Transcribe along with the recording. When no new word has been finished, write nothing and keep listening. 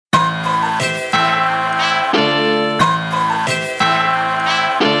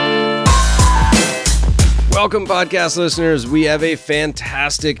Welcome, podcast listeners. We have a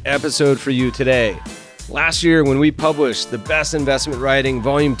fantastic episode for you today. Last year, when we published The Best Investment Writing,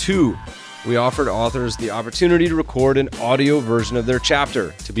 Volume 2, we offered authors the opportunity to record an audio version of their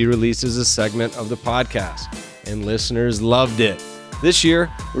chapter to be released as a segment of the podcast, and listeners loved it. This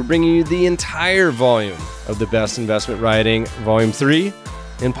year, we're bringing you the entire volume of The Best Investment Writing, Volume 3,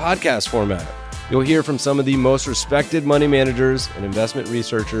 in podcast format. You'll hear from some of the most respected money managers and investment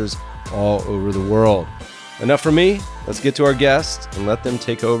researchers all over the world. Enough from me. Let's get to our guests and let them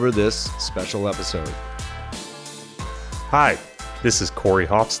take over this special episode. Hi, this is Corey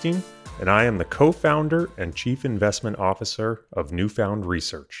Hoffstein, and I am the co-founder and chief investment officer of Newfound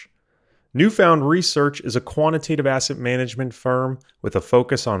Research. Newfound Research is a quantitative asset management firm with a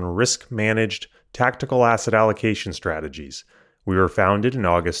focus on risk-managed tactical asset allocation strategies. We were founded in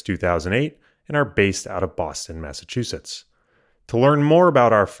August 2008 and are based out of Boston, Massachusetts. To learn more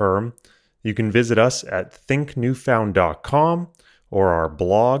about our firm, you can visit us at thinknewfound.com or our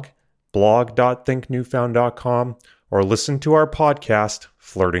blog.thinknewfound.com, or listen to our podcast,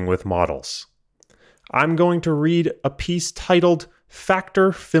 Flirting with Models. I'm going to read a piece titled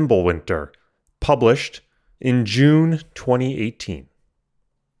Factor Fimbulwinter, published in June 2018.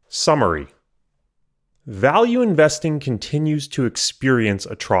 Summary. Value investing continues to experience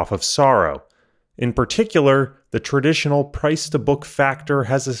a trough of sorrow. In particular, the traditional price-to-book factor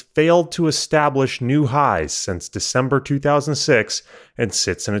has failed to establish new highs since December 2006 and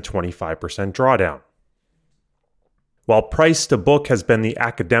sits in a 25% drawdown. While price-to-book has been the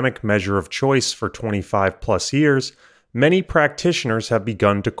academic measure of choice for 25-plus years, many practitioners have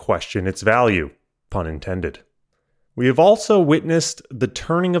begun to question its value, pun intended. We have also witnessed the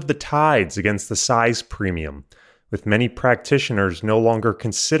turning of the tides against the size premium, with many practitioners no longer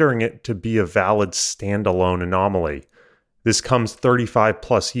considering it to be a valid standalone anomaly. This comes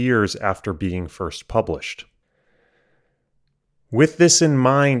 35-plus years after being first published. With this in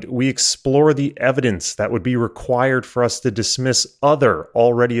mind, we explore the evidence that would be required for us to dismiss other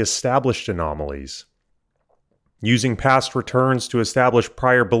already established anomalies. Using past returns to establish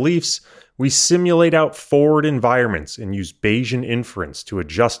prior beliefs, we simulate out forward environments and use Bayesian inference to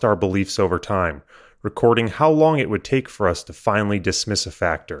adjust our beliefs over time, recording how long it would take for us to finally dismiss a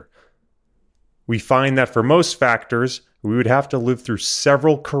factor. We find that for most factors, we would have to live through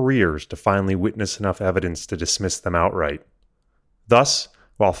several careers to finally witness enough evidence to dismiss them outright. Thus,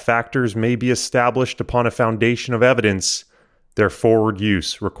 while factors may be established upon a foundation of evidence, their forward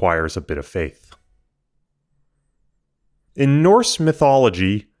use requires a bit of faith. In Norse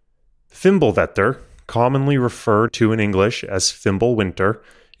mythology, Fimbulwinter, commonly referred to in English as Fimbulwinter,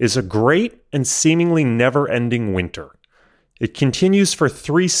 is a great and seemingly never-ending winter. It continues for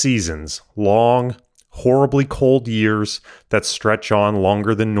 3 seasons, long, horribly cold years that stretch on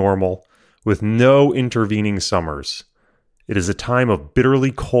longer than normal, with no intervening summers. It is a time of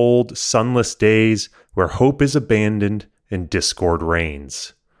bitterly cold, sunless days where hope is abandoned and discord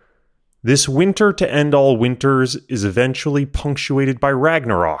reigns. This winter to end all winters is eventually punctuated by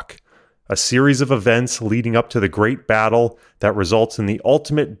Ragnarok, a series of events leading up to the great battle that results in the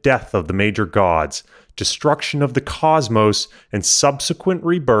ultimate death of the major gods, destruction of the cosmos, and subsequent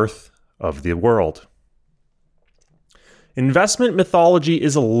rebirth of the world. Investment mythology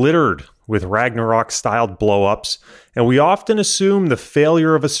is littered with Ragnarok-styled blow-ups, and we often assume the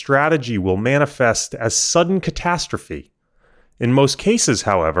failure of a strategy will manifest as sudden catastrophe. In most cases,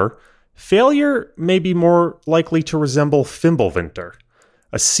 however, failure may be more likely to resemble Fimbulwinter,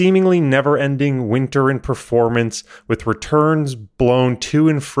 a seemingly never-ending winter in performance with returns blown to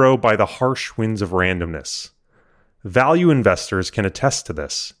and fro by the harsh winds of randomness. Value investors can attest to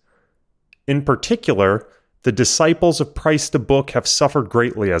this. In particular, the disciples of price-to-book have suffered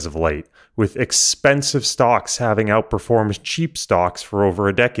greatly as of late, with expensive stocks having outperformed cheap stocks for over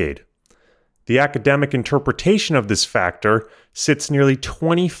a decade. The academic interpretation of this factor sits nearly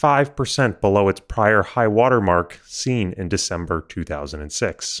 25% below its prior high watermark seen in December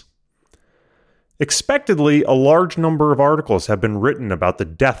 2006. Expectedly, a large number of articles have been written about the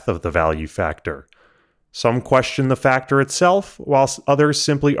death of the value factor. Some question the factor itself, whilst others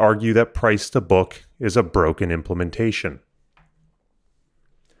simply argue that price-to-book is a broken implementation.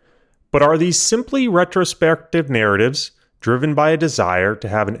 But are these simply retrospective narratives driven by a desire to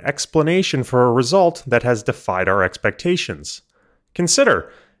have an explanation for a result that has defied our expectations?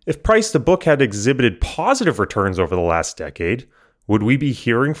 Consider, if price-to-book had exhibited positive returns over the last decade, would we be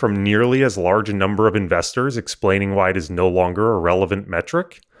hearing from nearly as large a number of investors explaining why it is no longer a relevant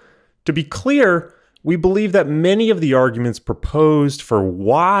metric? To be clear, we believe that many of the arguments proposed for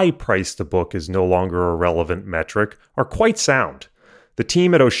why price-to-book is no longer a relevant metric are quite sound. The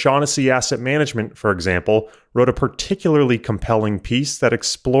team at O'Shaughnessy Asset Management, for example, wrote a particularly compelling piece that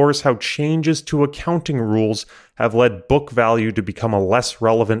explores how changes to accounting rules have led book value to become a less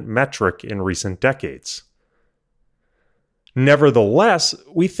relevant metric in recent decades. Nevertheless,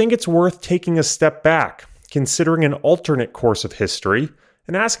 we think it's worth taking a step back, considering an alternate course of history,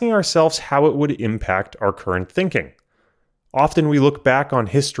 and asking ourselves how it would impact our current thinking. Often we look back on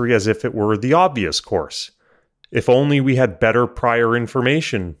history as if it were the obvious course. If only we had better prior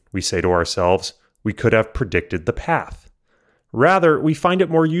information, we say to ourselves, we could have predicted the path. Rather, we find it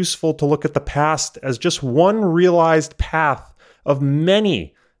more useful to look at the past as just one realized path of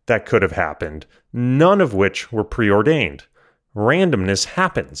many that could have happened, none of which were preordained. Randomness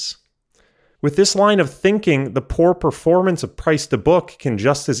happens. With this line of thinking, the poor performance of price to book can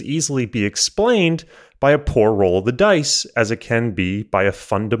just as easily be explained by a poor roll of the dice as it can be by a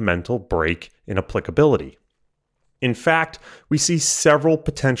fundamental break in applicability. In fact, we see several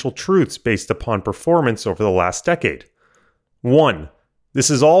potential truths based upon performance over the last decade. 1. This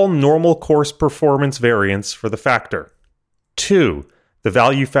is all normal course performance variance for the factor. 2. The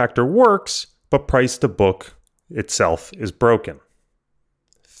value factor works, but price to book itself is broken.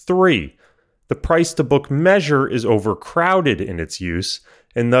 3. The price to book measure is overcrowded in its use,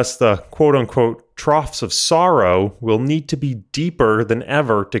 and thus the quote-unquote troughs of sorrow will need to be deeper than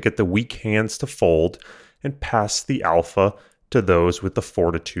ever to get the weak hands to fold and pass the alpha to those with the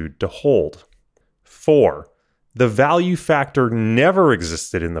fortitude to hold. 4. The value factor never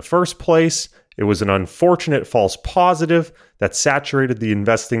existed in the first place. It was an unfortunate false positive that saturated the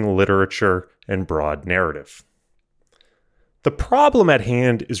investing literature and broad narrative. The problem at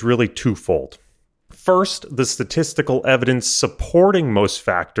hand is really twofold. First, the statistical evidence supporting most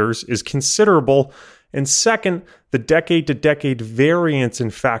factors is considerable, and second, the decade-to-decade variance in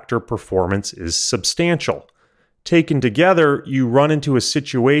factor performance is substantial. Taken together, you run into a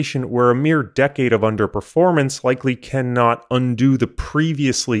situation where a mere decade of underperformance likely cannot undo the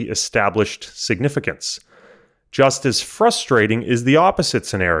previously established significance. Just as frustrating is the opposite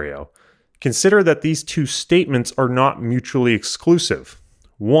scenario. Consider that these two statements are not mutually exclusive.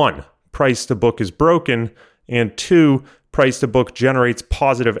 1. Price to book is broken, and 2. Price to book generates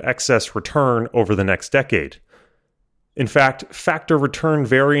positive excess return over the next decade. In fact, factor return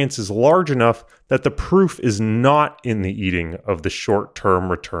variance is large enough that the proof is not in the eating of the short-term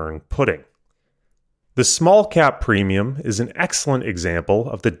return pudding. The small cap premium is an excellent example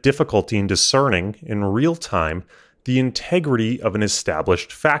of the difficulty in discerning in real time the integrity of an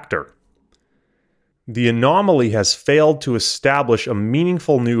established factor. The anomaly has failed to establish a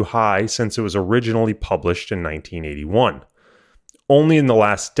meaningful new high since it was originally published in 1981. Only in the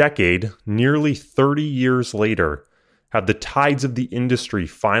last decade, nearly 30 years later, have the tides of the industry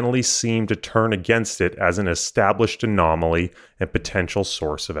finally seemed to turn against it as an established anomaly and potential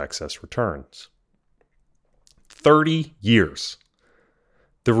source of excess returns. 30 years.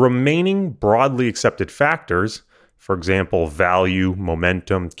 The remaining broadly accepted factors, for example, value,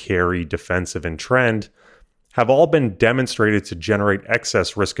 momentum, carry, defensive, and trend, have all been demonstrated to generate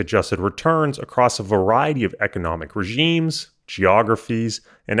excess risk-adjusted returns across a variety of economic regimes, geographies,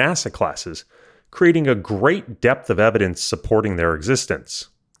 and asset classes, creating a great depth of evidence supporting their existence.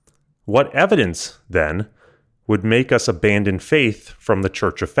 What evidence, then, would make us abandon faith from the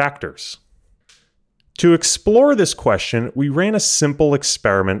Church of Factors? To explore this question, we ran a simple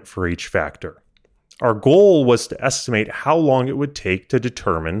experiment for each factor. Our goal was to estimate how long it would take to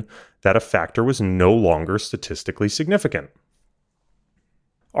determine that a factor was no longer statistically significant.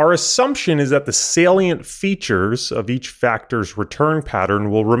 Our assumption is that the salient features of each factor's return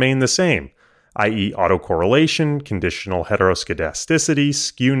pattern will remain the same, i.e. autocorrelation, conditional heteroscedasticity,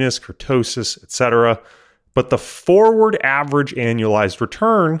 skewness, kurtosis, etc., but the forward average annualized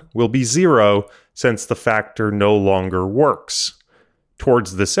return will be zero since the factor no longer works.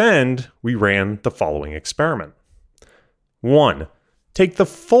 Towards this end, we ran the following experiment. 1. Take the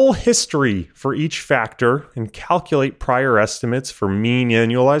full history for each factor and calculate prior estimates for mean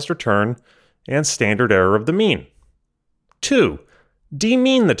annualized return and standard error of the mean. 2.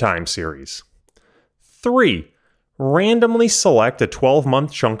 Demean the time series. 3. Randomly select a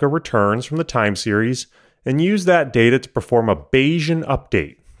 12-month chunk of returns from the time series and use that data to perform a Bayesian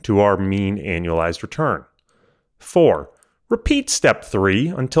update to our mean annualized return. 4. Repeat step 3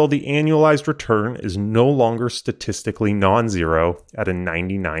 until the annualized return is no longer statistically non-zero at a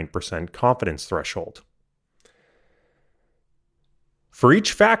 99% confidence threshold. For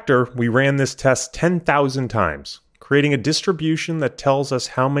each factor, we ran this test 10,000 times, creating a distribution that tells us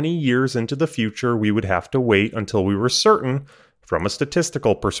how many years into the future we would have to wait until we were certain, from a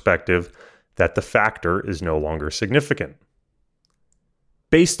statistical perspective, that the factor is no longer significant.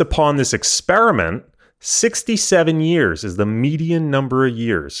 Based upon this experiment, 67 years is the median number of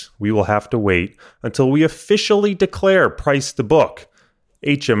years we will have to wait until we officially declare price to book,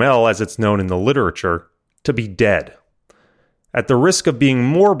 HML as it's known in the literature, to be dead. At the risk of being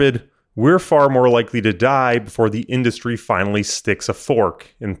morbid, we're far more likely to die before the industry finally sticks a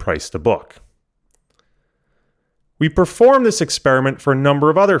fork in price to book. We perform this experiment for a number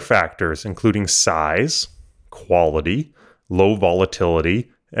of other factors, including size, quality, low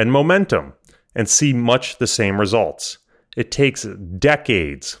volatility, and momentum, and see much the same results. It takes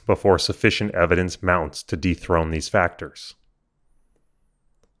decades before sufficient evidence mounts to dethrone these factors.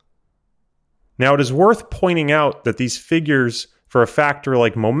 Now, it is worth pointing out that these figures for a factor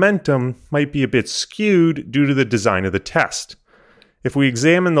like momentum might be a bit skewed due to the design of the test. If we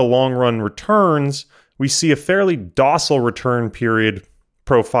examine the long-run returns, we see a fairly docile return period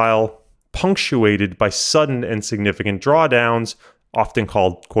profile punctuated by sudden and significant drawdowns, often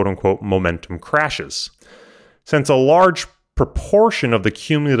called quote-unquote momentum crashes. Since a large proportion of the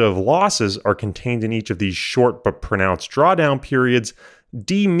cumulative losses are contained in each of these short but pronounced drawdown periods,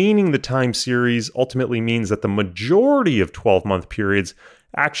 demeaning the time series ultimately means that the majority of 12-month periods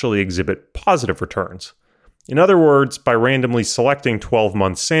actually exhibit positive returns. In other words, by randomly selecting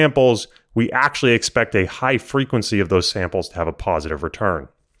 12-month samples, we actually expect a high frequency of those samples to have a positive return.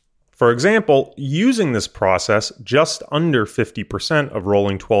 For example, using this process, just under 50% of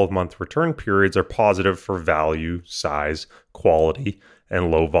rolling 12-month return periods are positive for value, size, quality, and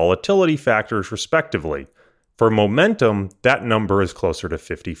low volatility factors respectively. For momentum, that number is closer to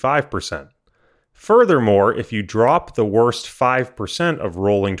 55%. Furthermore, if you drop the worst 5% of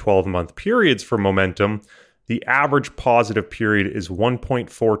rolling 12-month periods for momentum, the average positive period is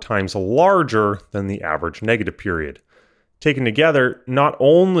 1.4 times larger than the average negative period. Taken together, not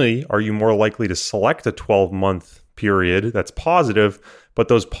only are you more likely to select a 12-month period that's positive, but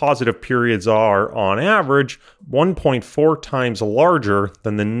those positive periods are, on average, 1.4 times larger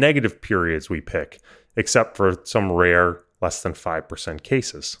than the negative periods we pick, except for some rare, less than 5%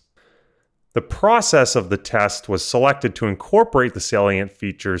 cases. The process of the test was selected to incorporate the salient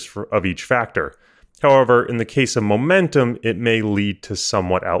features of each factor. However, in the case of momentum, it may lead to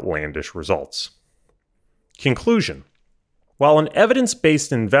somewhat outlandish results. Conclusion. While an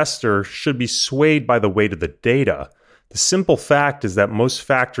evidence-based investor should be swayed by the weight of the data, the simple fact is that most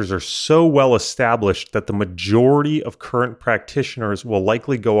factors are so well established that the majority of current practitioners will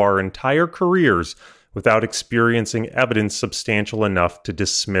likely go our entire careers without experiencing evidence substantial enough to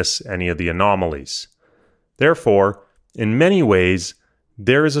dismiss any of the anomalies. Therefore, in many ways,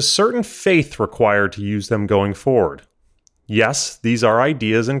 there is a certain faith required to use them going forward. Yes, these are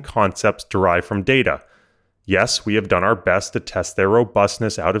ideas and concepts derived from data. Yes, we have done our best to test their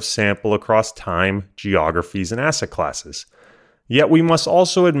robustness out of sample across time, geographies, and asset classes. Yet we must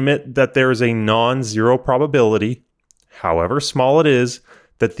also admit that there is a non-zero probability, however small it is,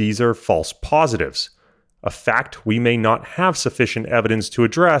 that these are false positives, a fact we may not have sufficient evidence to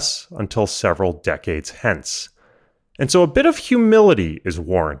address until several decades hence. And so a bit of humility is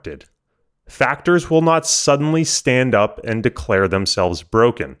warranted. Factors will not suddenly stand up and declare themselves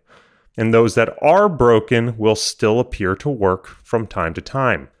broken, and those that are broken will still appear to work from time to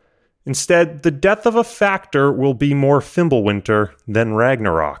time. Instead, the death of a factor will be more Fimbulwinter than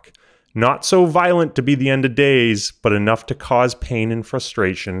Ragnarok, not so violent to be the end of days, but enough to cause pain and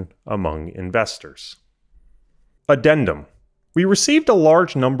frustration among investors. Addendum. We received a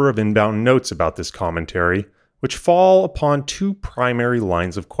large number of inbound notes about this commentary, which fall upon two primary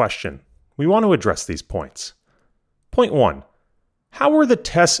lines of question. We want to address these points. Point 1. How were the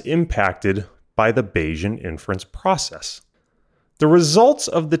tests impacted by the Bayesian inference process? The results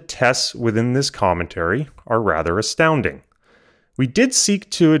of the tests within this commentary are rather astounding. We did seek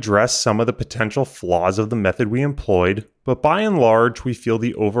to address some of the potential flaws of the method we employed, but by and large, we feel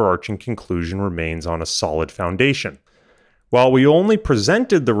the overarching conclusion remains on a solid foundation. While we only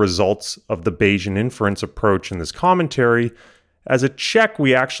presented the results of the Bayesian inference approach in this commentary, as a check,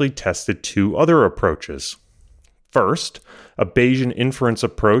 we actually tested two other approaches. First, a Bayesian inference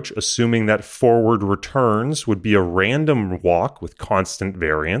approach assuming that forward returns would be a random walk with constant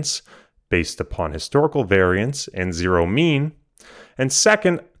variance based upon historical variance and zero mean. And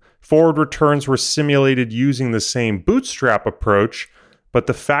second, forward returns were simulated using the same bootstrap approach, but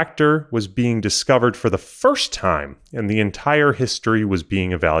the factor was being discovered for the first time and the entire history was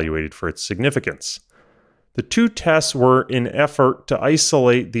being evaluated for its significance. The two tests were in effort to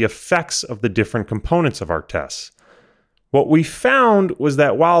isolate the effects of the different components of our tests. What we found was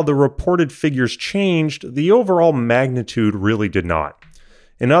that while the reported figures changed, the overall magnitude really did not.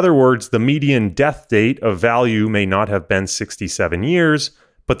 In other words, the median death date of value may not have been 67 years,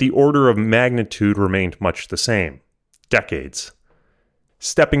 but the order of magnitude remained much the same: decades.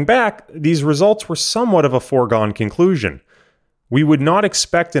 Stepping back, these results were somewhat of a foregone conclusion. We would not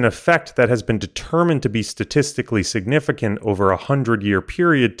expect an effect that has been determined to be statistically significant over a 100-year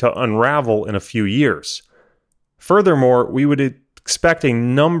period to unravel in a few years. Furthermore, we would expect a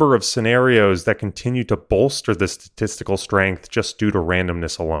number of scenarios that continue to bolster the statistical strength just due to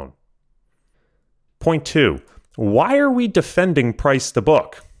randomness alone. Point 2. Why are we defending price to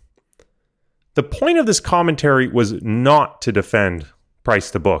book? The point of this commentary was not to defend price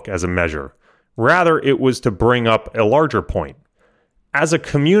to book as a measure. Rather, it was to bring up a larger point. As a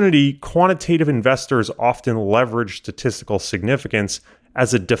community, quantitative investors often leverage statistical significance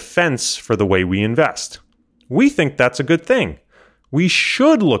as a defense for the way we invest. We think that's a good thing. We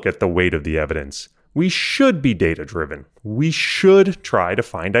should look at the weight of the evidence. We should be data-driven. We should try to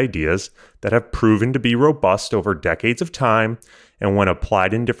find ideas that have proven to be robust over decades of time and when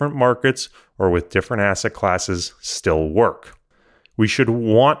applied in different markets or with different asset classes still work. We should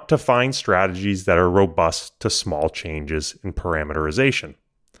want to find strategies that are robust to small changes in parameterization.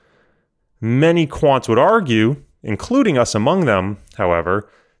 Many quants would argue, including us among them, however,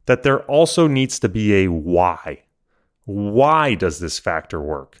 that there also needs to be a why. Why does this factor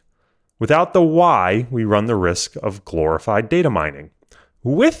work? Without the why, we run the risk of glorified data mining.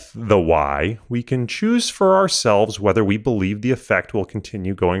 With the why, we can choose for ourselves whether we believe the effect will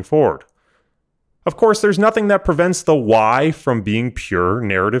continue going forward. Of course, there's nothing that prevents the why from being pure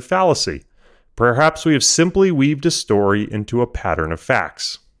narrative fallacy. Perhaps we have simply weaved a story into a pattern of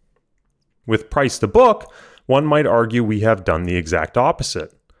facts. With price to book, one might argue we have done the exact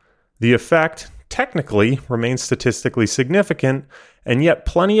opposite. The effect, technically, remains statistically significant, and yet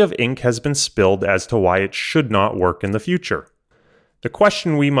plenty of ink has been spilled as to why it should not work in the future. The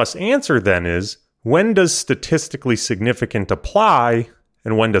question we must answer then is, when does statistically significant apply,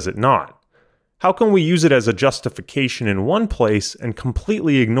 and when does it not? How can we use it as a justification in one place and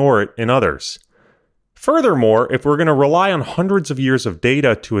completely ignore it in others? Furthermore, if we're going to rely on hundreds of years of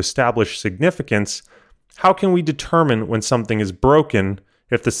data to establish significance, how can we determine when something is broken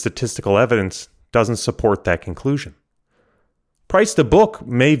if the statistical evidence doesn't support that conclusion? Price to book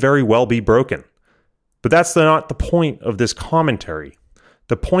may very well be broken, but that's not the point of this commentary.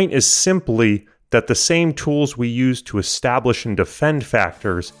 The point is simply that the same tools we use to establish and defend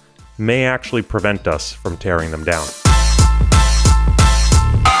factors may actually prevent us from tearing them down.